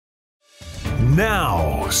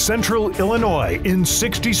Now, Central Illinois in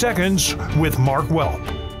 60 seconds with Mark Welp.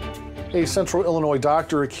 A Central Illinois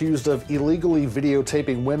doctor accused of illegally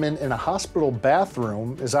videotaping women in a hospital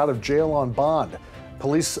bathroom is out of jail on bond.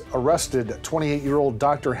 Police arrested 28-year-old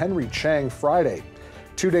Dr. Henry Chang Friday.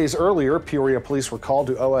 2 days earlier, Peoria police were called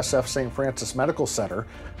to OSF St. Francis Medical Center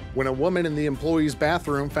when a woman in the employee's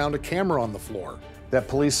bathroom found a camera on the floor that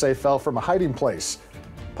police say fell from a hiding place.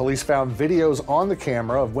 Police found videos on the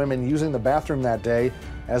camera of women using the bathroom that day,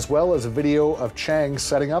 as well as a video of Chang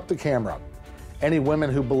setting up the camera. Any women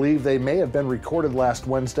who believe they may have been recorded last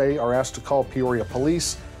Wednesday are asked to call Peoria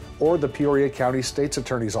Police or the Peoria County State's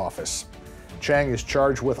Attorney's Office. Chang is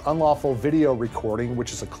charged with unlawful video recording,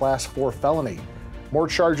 which is a Class 4 felony. More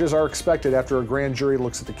charges are expected after a grand jury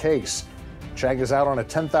looks at the case. Chang is out on a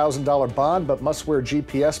 $10,000 bond but must wear a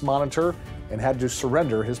GPS monitor and had to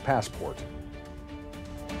surrender his passport.